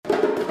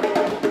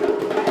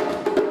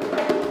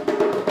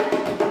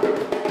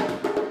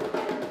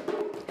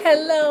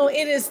Hello,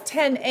 it is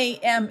 10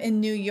 a.m. in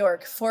New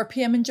York, 4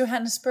 p.m. in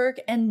Johannesburg,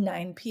 and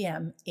 9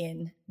 p.m.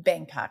 in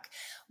Bangkok.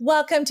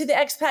 Welcome to the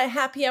Expat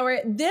Happy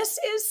Hour. This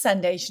is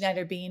Sunday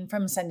Schneider Bean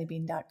from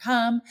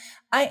SundayBean.com.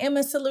 I am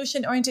a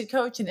solution-oriented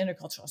coach and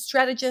intercultural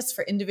strategist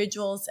for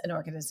individuals and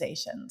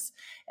organizations.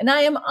 And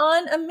I am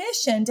on a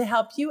mission to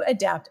help you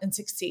adapt and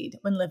succeed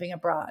when living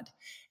abroad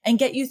and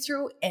get you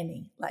through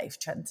any life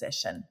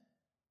transition.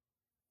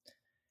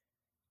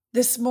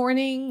 This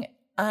morning,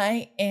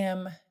 I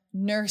am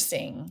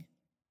nursing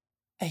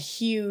a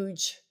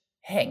huge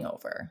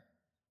hangover.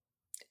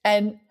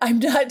 And I'm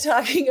not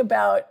talking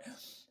about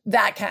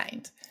that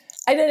kind.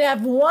 I didn't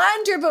have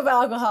one drip of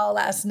alcohol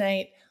last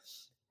night.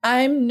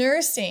 I'm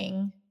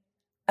nursing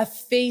a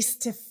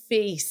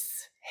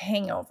face-to-face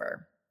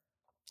hangover.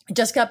 I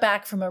just got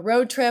back from a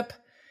road trip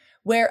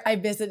where I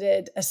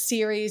visited a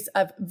series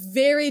of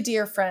very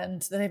dear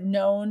friends that I've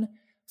known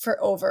for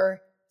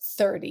over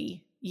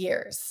 30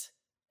 years.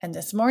 And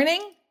this morning,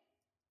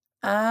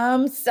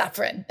 I'm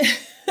suffering.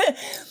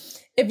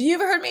 If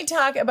you've heard me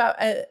talk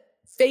about a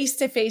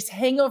face-to-face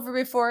hangover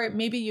before,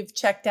 maybe you've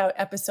checked out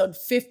episode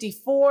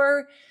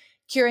 54,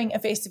 Curing a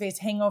Face-to-Face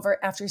Hangover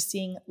After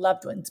Seeing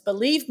Loved Ones.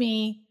 Believe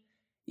me,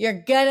 you're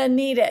gonna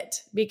need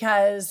it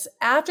because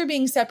after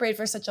being separated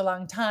for such a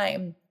long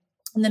time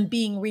and then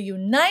being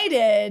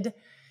reunited,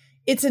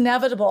 it's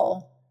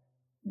inevitable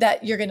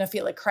that you're gonna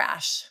feel a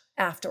crash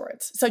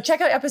afterwards. So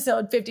check out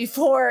episode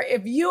 54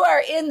 if you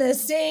are in the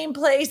same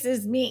place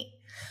as me.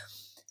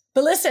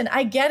 But listen,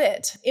 I get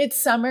it. It's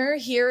summer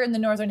here in the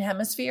Northern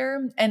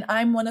Hemisphere, and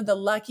I'm one of the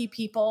lucky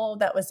people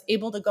that was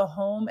able to go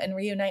home and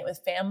reunite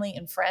with family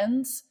and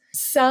friends.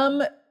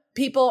 Some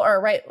people are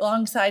right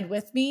alongside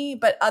with me,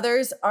 but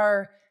others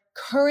are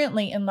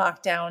currently in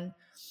lockdown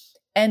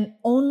and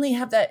only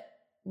have that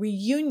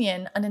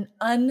reunion on an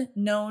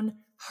unknown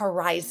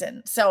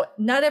horizon. So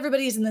not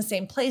everybody's in the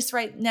same place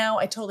right now.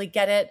 I totally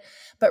get it.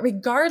 But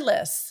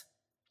regardless,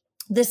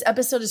 this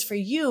episode is for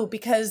you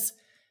because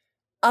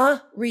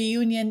a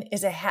reunion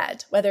is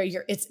ahead, whether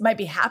it might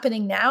be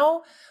happening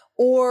now,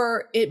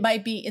 or it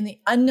might be in the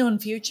unknown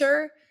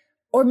future,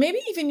 or maybe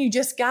even you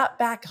just got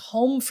back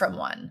home from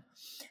one.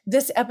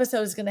 This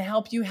episode is going to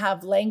help you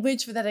have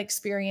language for that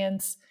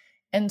experience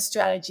and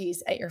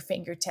strategies at your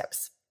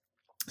fingertips.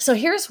 So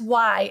here's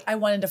why I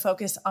wanted to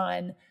focus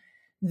on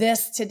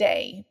this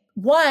today.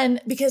 One,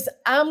 because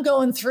I'm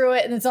going through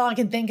it and it's all I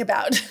can think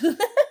about.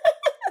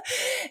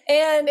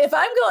 And if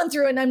I'm going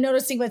through it and I'm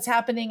noticing what's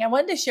happening, I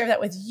wanted to share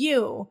that with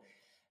you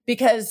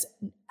because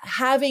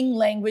having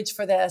language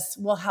for this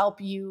will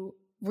help you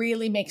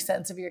really make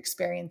sense of your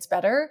experience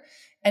better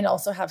and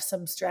also have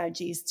some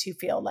strategies to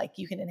feel like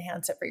you can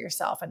enhance it for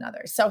yourself and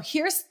others. So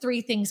here's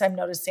 3 things I'm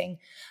noticing.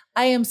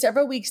 I am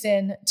several weeks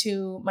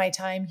into my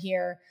time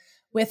here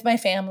with my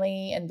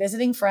family and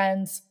visiting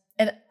friends,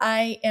 and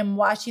I am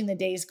watching the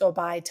days go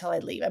by till I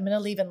leave. I'm going to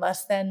leave in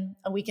less than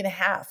a week and a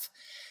half.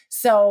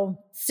 So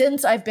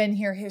since I've been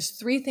here, here's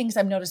 3 things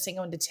I'm noticing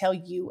I want to tell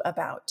you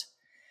about.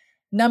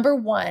 Number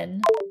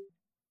 1,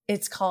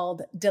 it's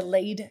called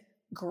delayed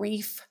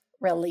grief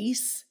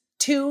release.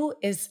 2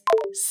 is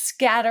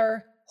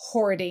scatter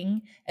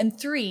hoarding. And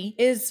 3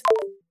 is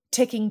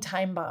ticking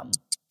time bomb.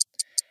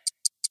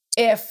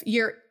 If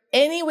you're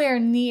anywhere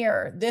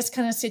near this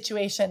kind of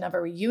situation of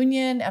a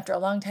reunion after a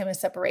long time of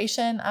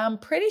separation, I'm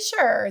pretty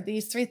sure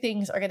these 3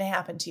 things are going to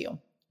happen to you.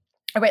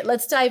 All right,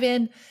 let's dive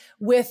in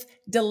with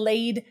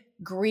delayed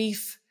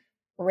grief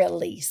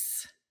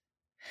release.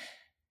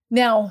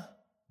 Now,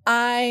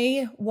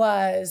 I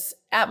was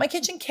at my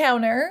kitchen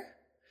counter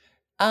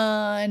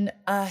on,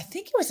 I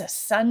think it was a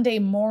Sunday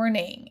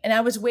morning, and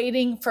I was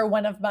waiting for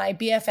one of my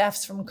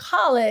BFFs from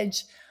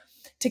college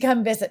to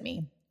come visit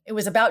me. It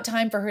was about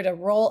time for her to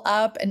roll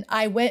up, and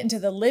I went into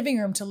the living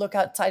room to look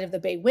outside of the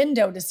bay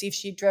window to see if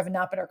she'd driven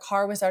up, and her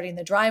car was already in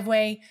the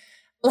driveway,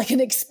 like an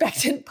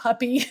expectant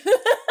puppy.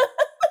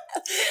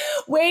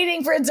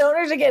 Waiting for its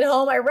owner to get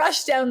home. I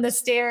rush down the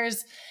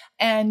stairs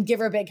and give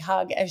her a big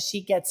hug as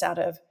she gets out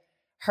of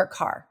her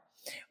car.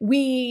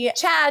 We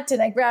chat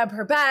and I grab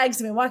her bags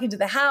and we walk into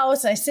the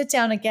house and I sit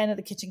down again at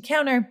the kitchen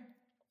counter,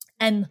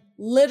 and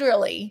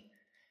literally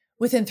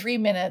within 3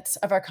 minutes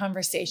of our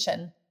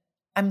conversation,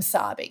 I'm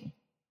sobbing.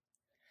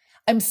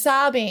 I'm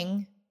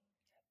sobbing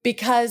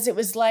because it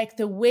was like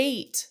the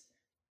weight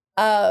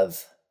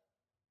of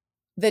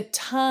the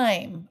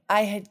time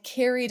I had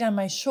carried on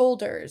my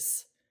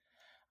shoulders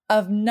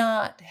of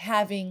not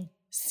having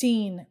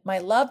seen my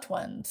loved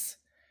ones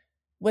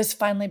was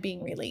finally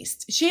being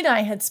released. She and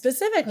I had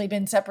specifically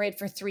been separated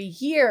for 3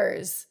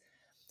 years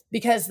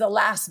because the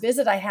last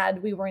visit I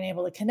had, we weren't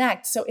able to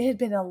connect. So it had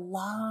been a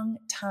long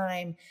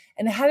time,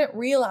 and I hadn't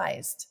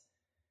realized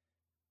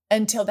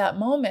until that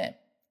moment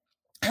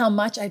how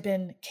much I'd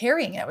been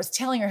carrying. I was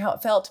telling her how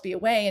it felt to be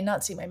away and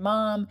not see my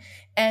mom.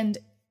 And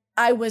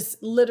I was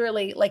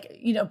literally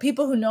like,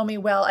 people who know me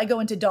well, I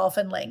go into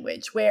dolphin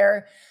language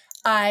where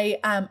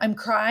I'm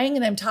crying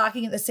and I'm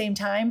talking at the same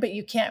time, but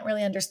you can't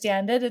really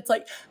understand it. It's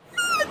like,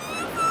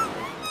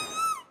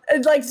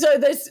 Like, so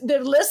the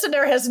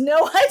listener has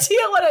no idea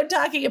what I'm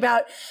talking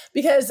about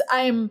because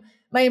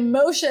my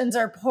emotions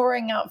are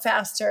pouring out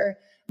faster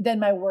than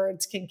my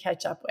words can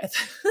catch up with.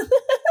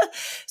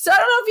 So I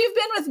don't know if you've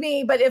been with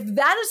me, but if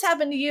that has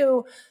happened to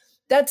you,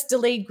 that's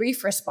delayed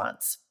grief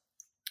response,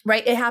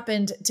 right? It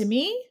happened to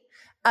me.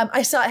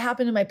 I saw it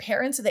happen to my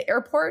parents at the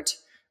airport,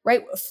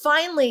 right?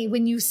 Finally,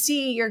 when you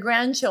see your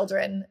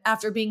grandchildren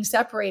after being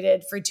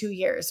separated for 2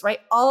 years, right?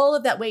 All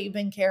of that weight you've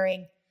been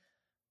carrying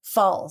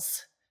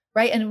falls,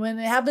 right? And when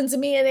it happens to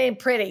me, it ain't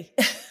pretty.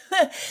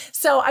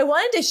 So I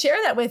wanted to share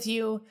that with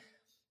you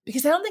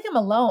because I don't think I'm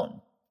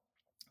alone,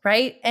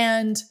 right?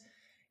 And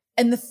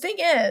the thing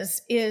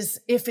is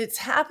if it's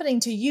happening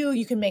to you,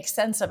 you can make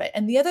sense of it.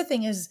 And the other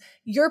thing is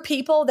your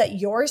people that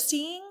you're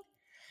seeing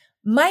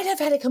might have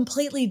had a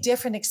completely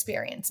different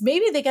experience.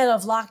 Maybe they got out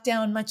of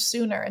lockdown much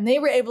sooner and they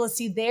were able to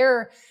see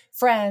their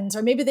friends,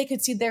 or maybe they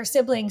could see their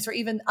siblings or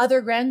even other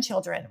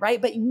grandchildren,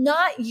 right? But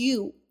not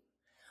you.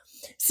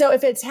 So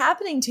if it's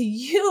happening to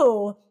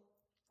you,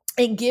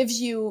 it gives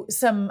you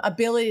some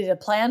ability to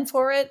plan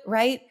for it,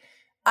 right?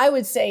 I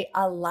would say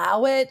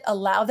allow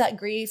that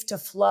grief to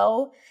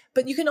flow,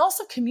 but you can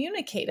also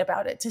communicate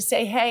about it to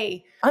say,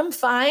 hey, I'm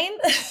fine.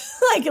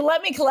 Like,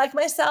 let me collect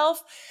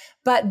myself,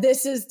 but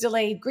this is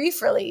delayed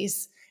grief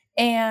release.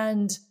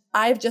 And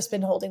I've just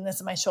been holding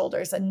this on my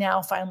shoulders. And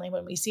now finally,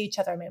 when we see each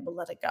other, I'm able to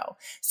let it go.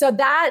 So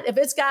that if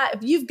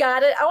you've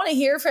got it, I want to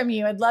hear from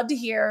you. I'd love to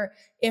hear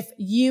if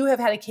you have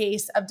had a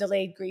case of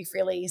delayed grief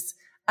release.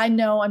 I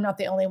know I'm not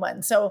the only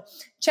one. So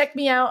check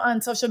me out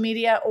on social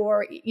media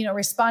or,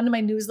 respond to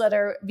my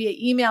newsletter via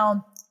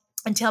email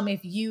and tell me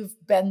if you've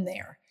been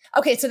there.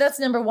 Okay. So that's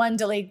number one,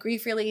 delayed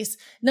grief release.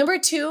 Number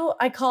two,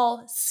 I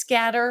call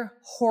scatter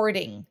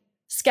hoarding.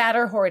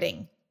 Scatter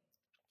hoarding.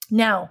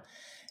 Now,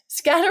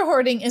 scatter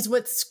hoarding is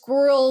what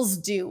squirrels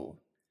do,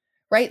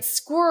 right?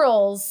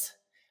 Squirrels,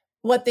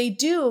 what they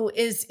do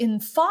is in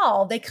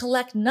fall, they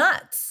collect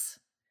nuts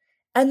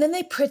and then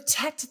they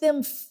protect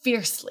them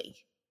fiercely,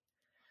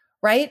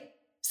 right?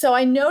 So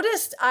I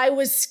noticed I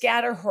was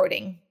scatter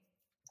hoarding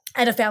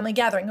at a family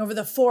gathering. Over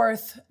the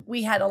 4th,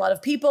 we had a lot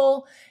of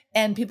people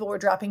and people were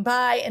dropping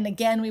by. And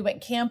again, we went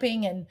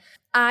camping. And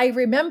I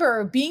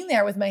remember being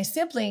there with my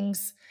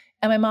siblings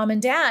and my mom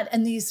and dad,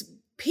 and these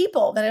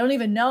people that I don't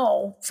even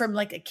know from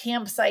like a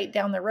campsite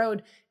down the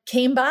road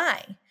came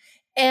by.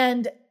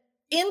 And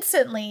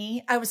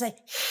instantly I was like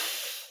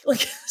a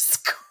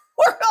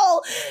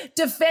squirrel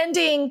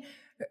defending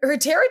her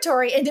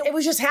territory. And it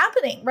was just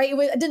happening, right?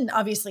 I didn't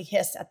obviously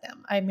hiss at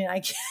them. I mean,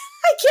 I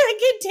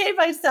can't contain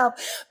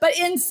myself. But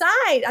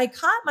inside, I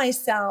caught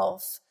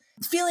myself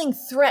feeling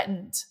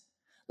threatened.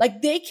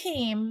 Like they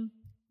came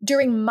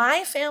during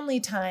my family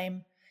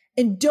time,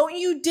 and don't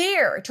you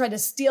dare try to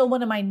steal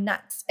one of my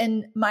nuts.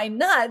 And my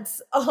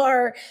nuts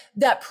are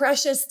that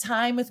precious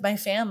time with my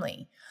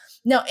family.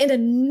 Now, in a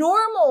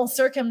normal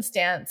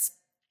circumstance,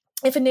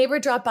 if a neighbor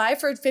dropped by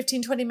for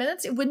 15, 20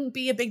 minutes, it wouldn't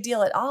be a big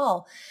deal at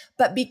all.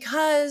 But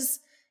because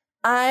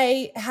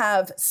I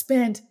have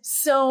spent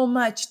so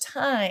much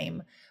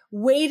time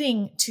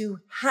waiting to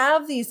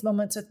have these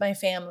moments with my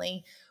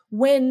family,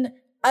 when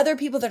other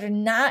people that are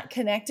not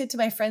connected to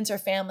my friends or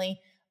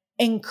family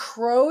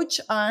encroach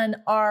on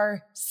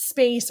our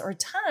space or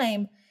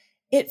time,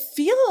 it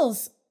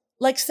feels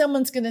like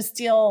someone's going to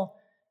steal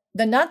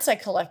the nuts I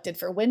collected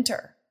for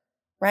winter,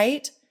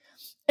 right?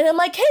 And I'm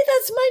like, hey,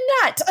 that's my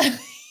nut.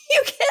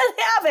 You can't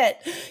have it.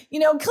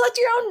 Collect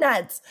your own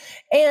nuts.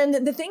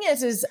 And the thing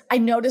is I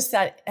noticed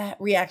that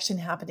reaction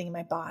happening in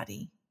my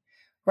body,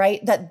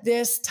 right? That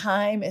this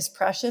time is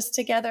precious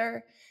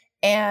together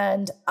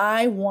and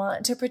I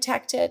want to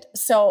protect it.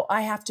 So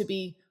I have to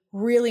be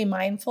really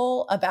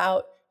mindful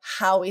about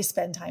how we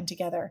spend time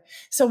together.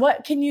 So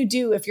what can you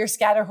do if you're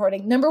scatter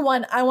hoarding? Number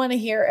one, I want to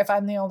hear if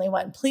I'm the only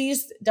one.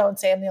 Please don't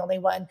say I'm the only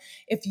one.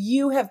 If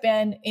you have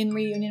been in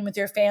reunion with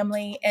your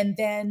family and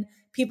then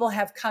people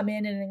have come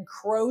in and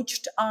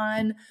encroached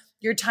on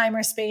your time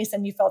or space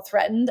and you felt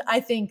threatened, I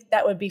think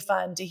that would be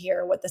fun to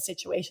hear what the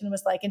situation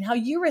was like and how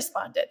you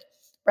responded,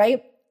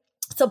 right?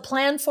 So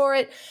plan for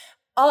it.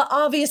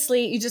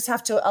 Obviously, you just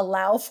have to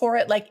allow for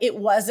it. Like it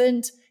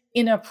wasn't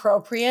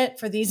inappropriate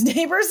for these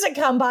neighbors to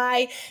come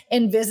by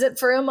and visit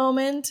for a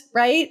moment,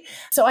 right?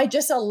 So I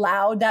just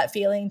allowed that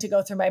feeling to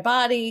go through my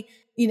body,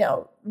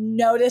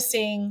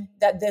 noticing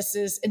that this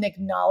is an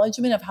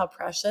acknowledgement of how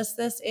precious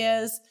this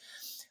is.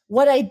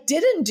 What I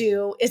didn't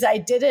do is I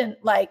didn't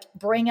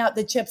bring out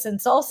the chips and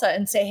salsa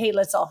and say, hey,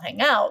 let's all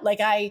hang out.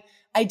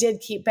 I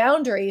did keep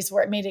boundaries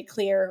where it made it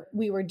clear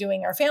we were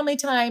doing our family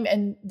time.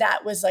 And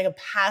that was like a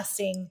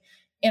passing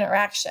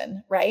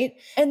interaction, right?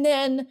 And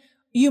then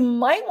you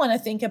might want to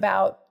think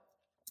about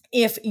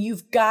if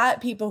you've got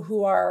people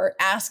who are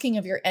asking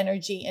of your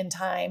energy and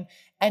time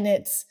and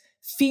it's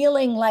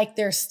feeling like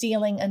they're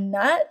stealing a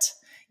nut,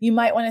 you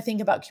might want to think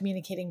about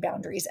communicating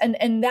boundaries.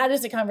 And that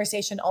is a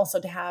conversation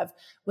also to have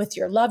with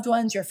your loved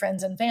ones, your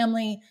friends and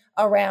family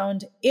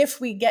around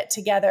if we get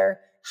together,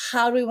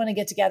 how do we want to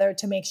get together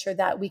to make sure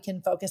that we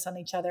can focus on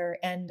each other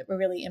and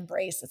really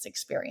embrace this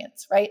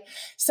experience, right?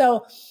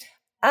 So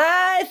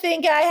I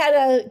think I had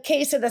a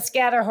case of the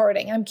scatter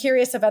hoarding. I'm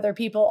curious if other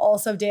people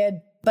also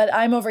did, but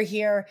I'm over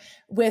here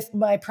with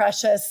my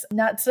precious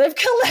nuts that I've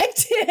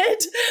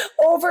collected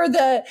over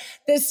the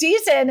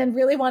season and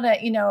really want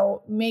to,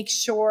 make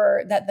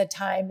sure that the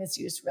time is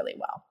used really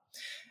well.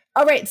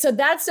 All right. So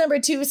that's number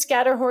 2,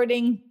 scatter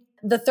hoarding.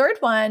 The third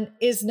one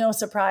is no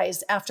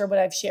surprise after what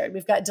I've shared.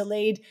 We've got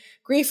delayed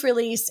grief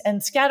release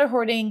and scatter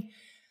hoarding.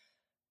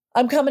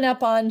 I'm coming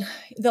up on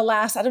the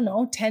last,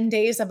 10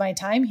 days of my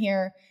time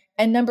here.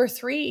 And number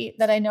 3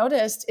 that I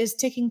noticed is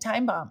ticking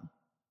time bomb.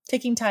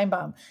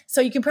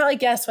 So you can probably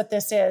guess what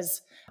this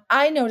is.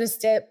 I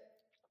noticed it.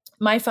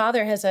 My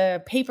father has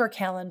a paper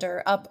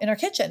calendar up in our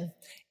kitchen,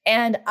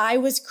 and I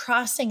was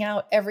crossing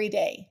out every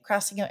day.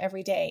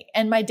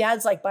 And my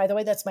dad's like, by the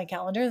way, that's my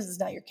calendar. This is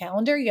not your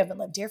calendar. You haven't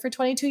lived here for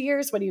 22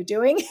 years. What are you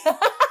doing?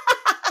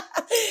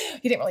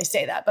 He didn't really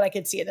say that, but I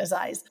could see it in his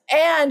eyes.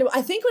 And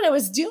I think what I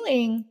was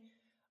doing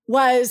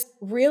was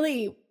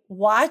really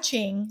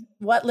watching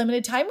what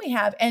limited time we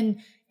have and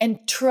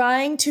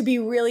trying to be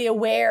really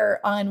aware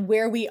on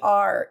where we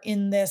are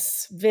in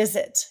this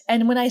visit.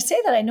 And when I say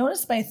that, I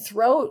notice my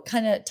throat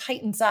kind of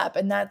tightens up,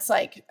 and that's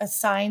like a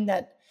sign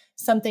that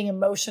something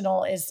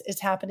emotional is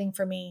happening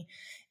for me.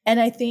 And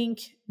I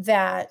think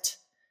that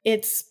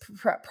it's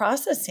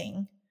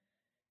processing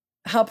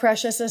how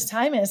precious this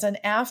time is.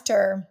 And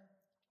after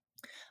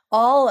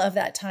all of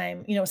that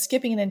time,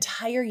 skipping an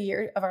entire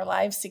year of our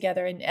lives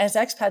together. And as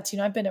expats,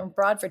 I've been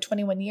abroad for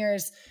 21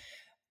 years.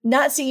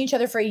 Not seeing each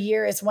other for a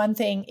year is one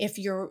thing if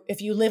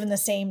you live in the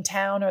same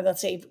town or the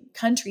same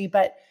country,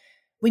 but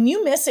when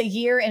you miss a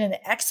year in an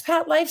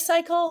expat life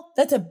cycle,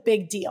 that's a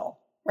big deal,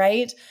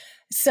 right?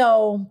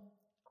 So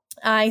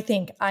I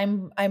think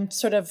I'm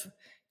sort of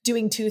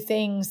doing 2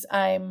 things.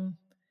 I'm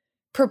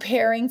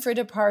preparing for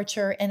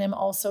departure, and I'm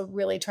also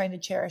really trying to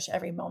cherish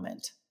every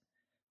moment,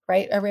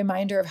 right? A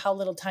reminder of how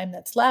little time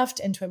that's left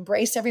and to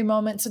embrace every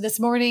moment. So this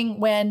morning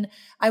when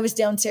I was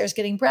downstairs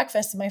getting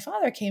breakfast and my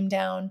father came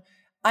down,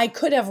 I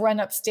could have run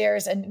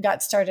upstairs and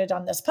got started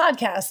on this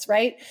podcast,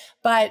 right?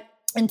 But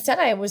instead,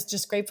 I was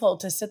just grateful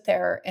to sit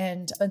there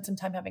and spend some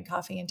time having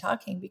coffee and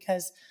talking,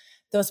 because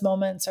those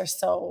moments are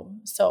so,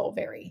 so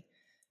very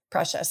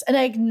precious. And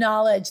I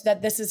acknowledge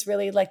that this is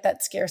really like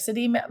that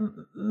scarcity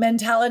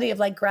mentality of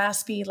like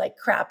graspy, like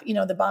crap,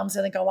 the bomb's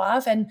going to go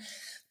off. And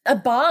a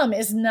bomb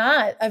is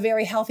not a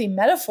very healthy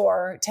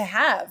metaphor to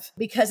have,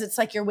 because it's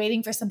like you're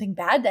waiting for something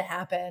bad to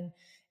happen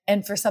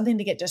and for something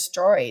to get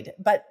destroyed.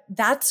 But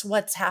that's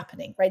what's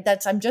happening, right?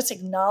 I'm just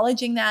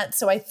acknowledging that.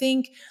 So I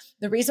think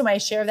the reason why I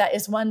share that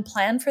is, 1,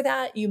 plan for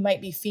that. You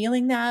might be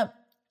feeling that.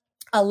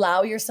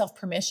 Allow yourself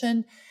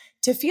permission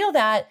to feel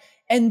that,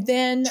 and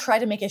then try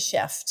to make a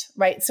shift,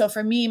 right? So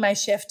for me, my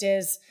shift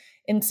is,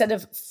 instead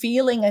of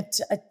feeling a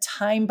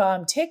time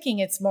bomb ticking,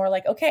 it's more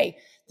like, okay,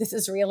 this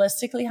is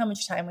realistically how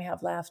much time we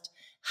have left.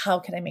 How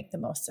can I make the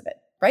most of it?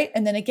 Right.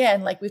 And then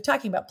again, like we've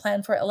talking about,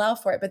 plan for it, allow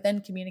for it, but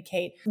then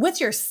communicate with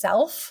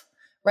yourself,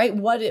 right?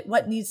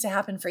 What needs to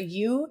happen for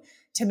you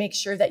to make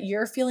sure that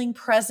you're feeling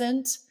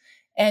present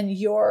and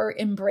you're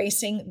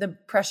embracing the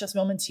precious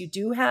moments you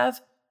do have.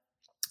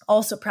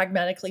 Also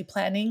pragmatically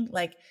planning,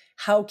 like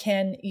how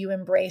can you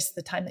embrace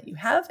the time that you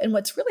have? And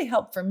what's really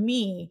helped for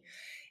me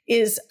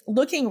is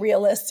looking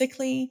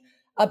realistically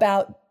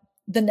about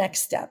the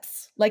next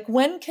steps. Like,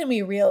 when can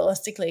we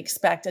realistically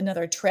expect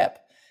another trip,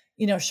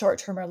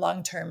 short-term or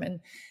long-term?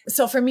 And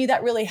so for me,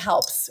 that really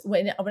helps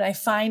when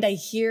I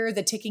hear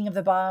the ticking of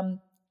the bomb.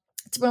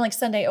 It's more like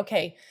Sunday,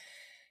 okay,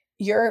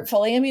 you're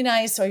fully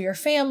immunized, so your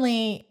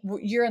family,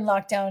 you're in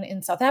lockdown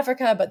in South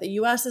Africa, but the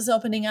US is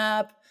opening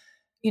up,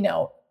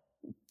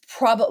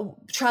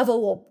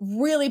 travel will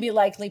really be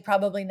likely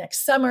probably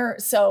next summer.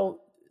 So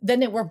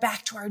then we're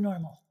back to our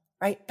normal,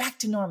 right? Back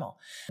to normal.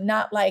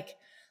 Not like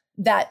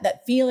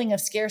that feeling of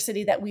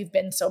scarcity that we've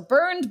been so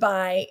burned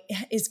by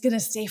is going to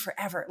stay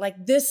forever.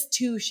 Like, this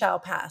too shall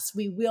pass.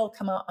 We will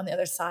come out on the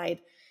other side.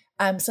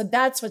 So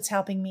that's what's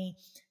helping me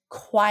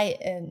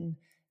quieten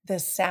the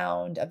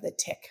sound of the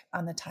tick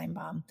on the time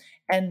bomb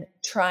and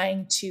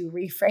trying to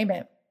reframe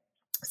it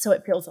so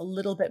it feels a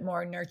little bit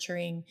more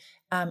nurturing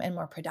and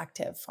more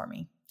productive for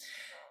me.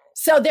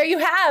 So there you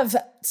have.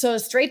 So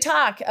straight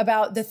talk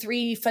about the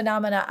 3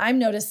 phenomena I'm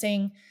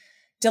noticing: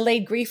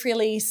 delayed grief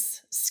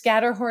release,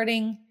 scatter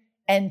hoarding,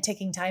 and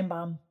ticking time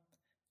bomb.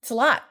 It's a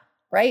lot,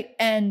 right?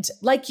 And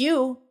like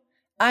you,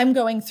 I'm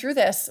going through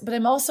this, but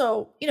I'm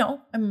also,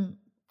 I'm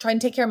trying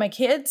to take care of my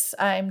kids.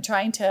 I'm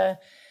trying to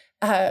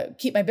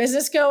keep my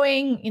business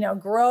going,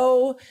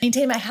 grow,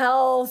 maintain my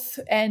health,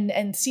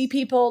 and see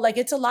people. Like,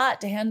 it's a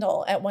lot to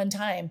handle at one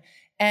time.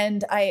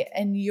 And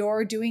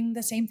you're doing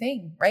the same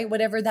thing, right?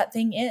 Whatever that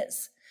thing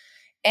is.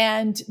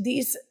 And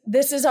this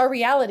is our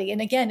reality.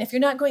 And again, if you're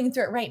not going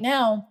through it right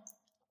now,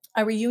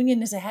 a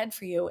reunion is ahead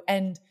for you,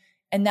 and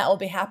that will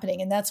be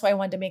happening. And that's why I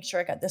wanted to make sure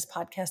I got this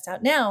podcast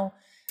out now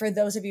for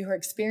those of you who are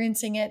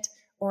experiencing it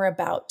or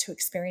about to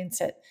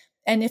experience it.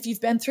 And if you've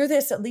been through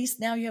this, at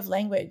least now you have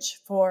language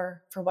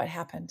for what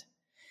happened.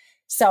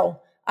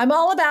 So I'm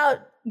all about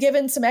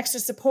giving some extra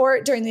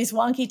support during these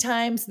wonky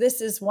times. This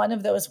is one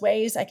of those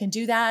ways I can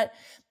do that.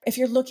 If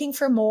you're looking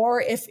for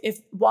more, if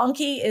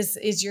wonky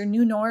is your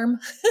new norm,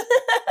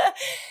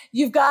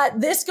 you've got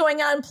this going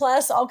on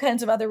plus all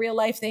kinds of other real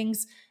life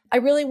things. I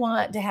really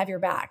want to have your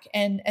back.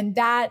 And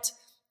that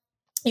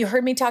you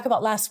heard me talk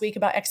about last week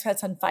about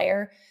Expats on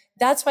Fire.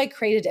 That's why I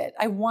created it.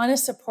 I want to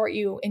support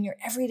you in your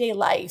everyday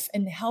life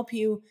and help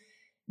you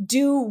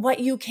do what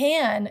you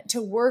can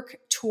to work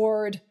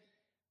toward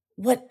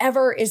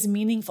whatever is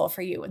meaningful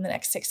for you in the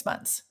next 6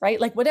 months, right?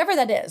 Like whatever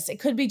that is. It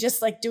could be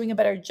just like doing a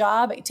better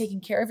job at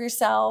taking care of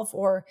yourself,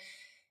 or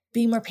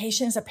being more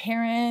patient as a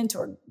parent,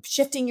 or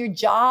shifting your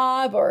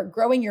job, or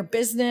growing your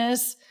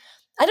business.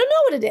 I don't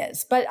know what it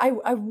is, but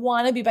I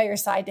want to be by your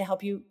side to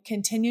help you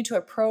continue to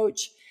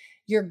approach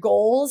your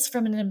goals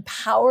from an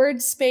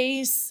empowered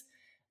space,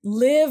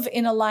 live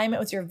in alignment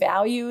with your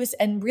values,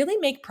 and really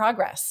make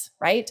progress,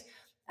 right?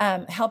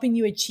 Helping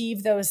you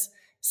achieve those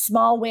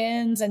small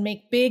wins and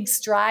make big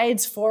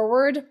strides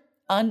forward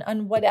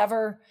on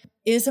whatever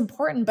is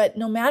important. But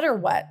no matter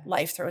what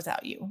life throws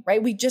at you,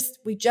 right? We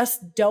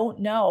just don't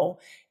know.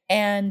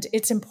 And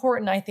it's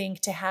important, I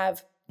think, to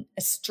have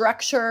a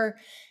structure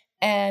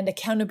and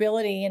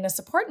accountability and a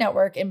support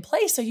network in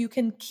place so you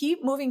can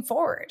keep moving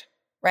forward,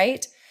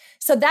 right?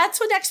 So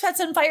that's what Expats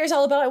on Fire is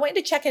all about. I want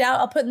you to check it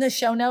out. I'll put in the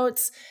show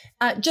notes.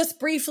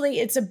 Just briefly,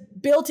 it's a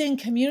built-in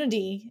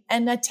community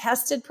and a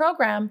tested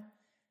program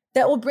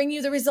that will bring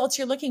you the results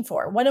you're looking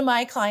for. One of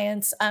my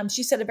clients,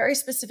 she set a very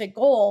specific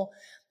goal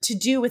to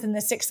do within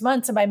the 6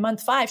 months. And by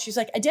month 5, she's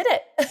like, I did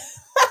it.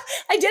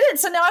 I did it.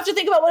 So now I have to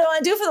think about what I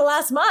want to do for the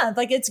last month.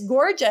 Like, it's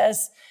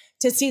gorgeous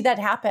to see that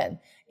happen.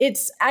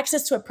 It's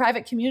access to a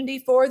private community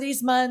for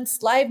these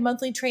months, live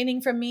monthly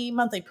training from me,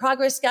 monthly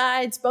progress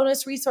guides,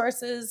 bonus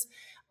resources,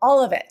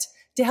 all of it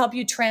to help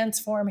you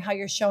transform how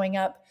you're showing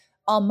up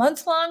all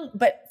month long,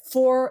 but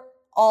for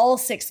all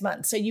 6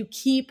 months. So you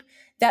keep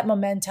that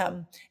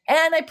momentum.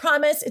 And I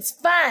promise it's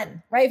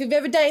fun, right? If you've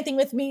ever done anything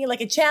with me,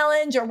 like a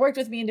challenge or worked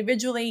with me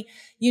individually,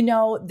 you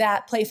know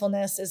that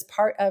playfulness is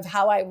part of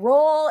how I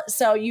roll.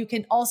 So you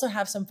can also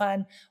have some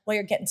fun while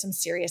you're getting some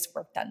serious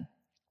work done,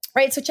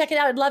 right? So check it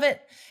out. I'd love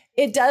it.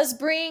 It does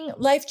bring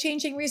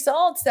life-changing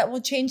results that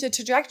will change the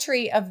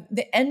trajectory of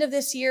the end of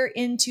this year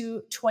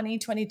into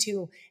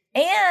 2022.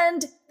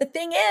 And the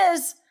thing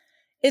is,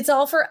 it's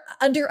all for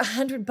under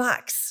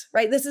 $100,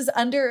 right? This is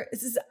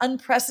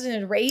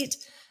unprecedented rate.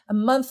 A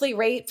monthly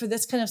rate for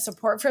this kind of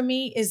support from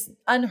me is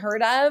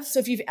unheard of. So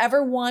if you've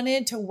ever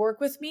wanted to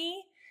work with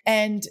me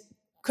and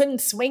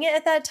couldn't swing it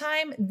at that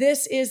time,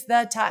 this is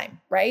the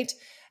time, right?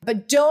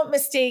 But don't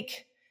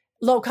mistake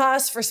low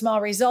cost for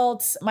small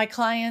results. My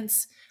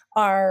clients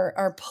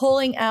are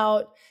pulling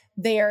out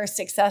their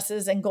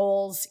successes and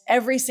goals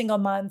every single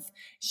month,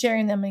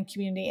 sharing them in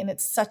community. And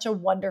it's such a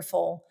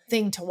wonderful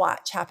thing to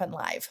watch happen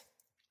live.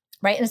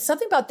 Right. And it's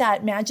something about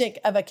that magic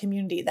of a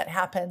community that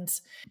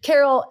happens.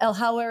 Carol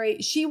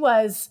El-Hawary, she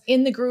was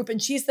in the group,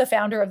 and she's the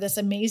founder of this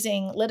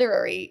amazing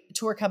literary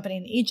tour company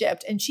in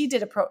Egypt. And she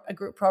did a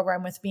group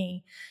program with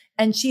me.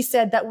 And she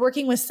said that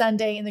working with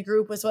Sunday in the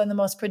group was one of the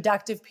most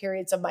productive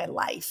periods of my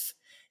life.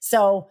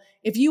 So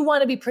if you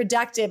want to be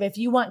productive, if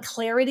you want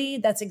clarity,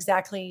 that's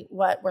exactly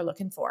what we're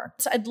looking for.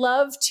 So I'd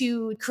love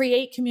to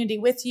create community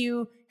with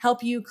you,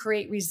 help you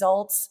create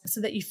results so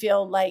that you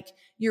feel like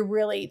you're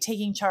really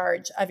taking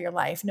charge of your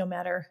life, no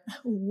matter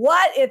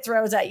what it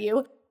throws at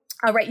you.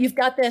 All right, you've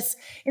got this.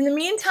 In the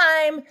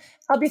meantime,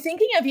 I'll be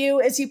thinking of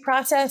you as you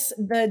process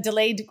the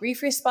delayed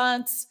grief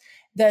response,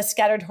 the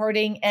scattered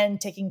hoarding,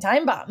 and ticking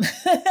time bomb.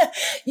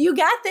 You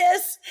got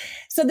this.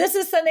 So this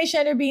is Sunday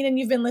Shiner Bean, and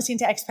you've been listening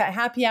to Expat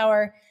Happy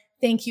Hour.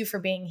 Thank you for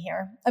being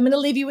here. I'm going to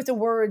leave you with the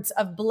words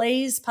of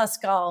Blaise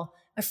Pascal,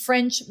 a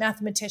French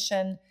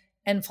mathematician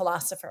and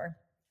philosopher.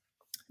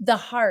 The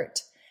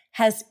heart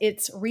has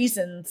its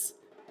reasons,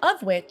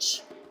 of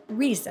which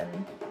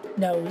reason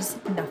knows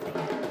nothing.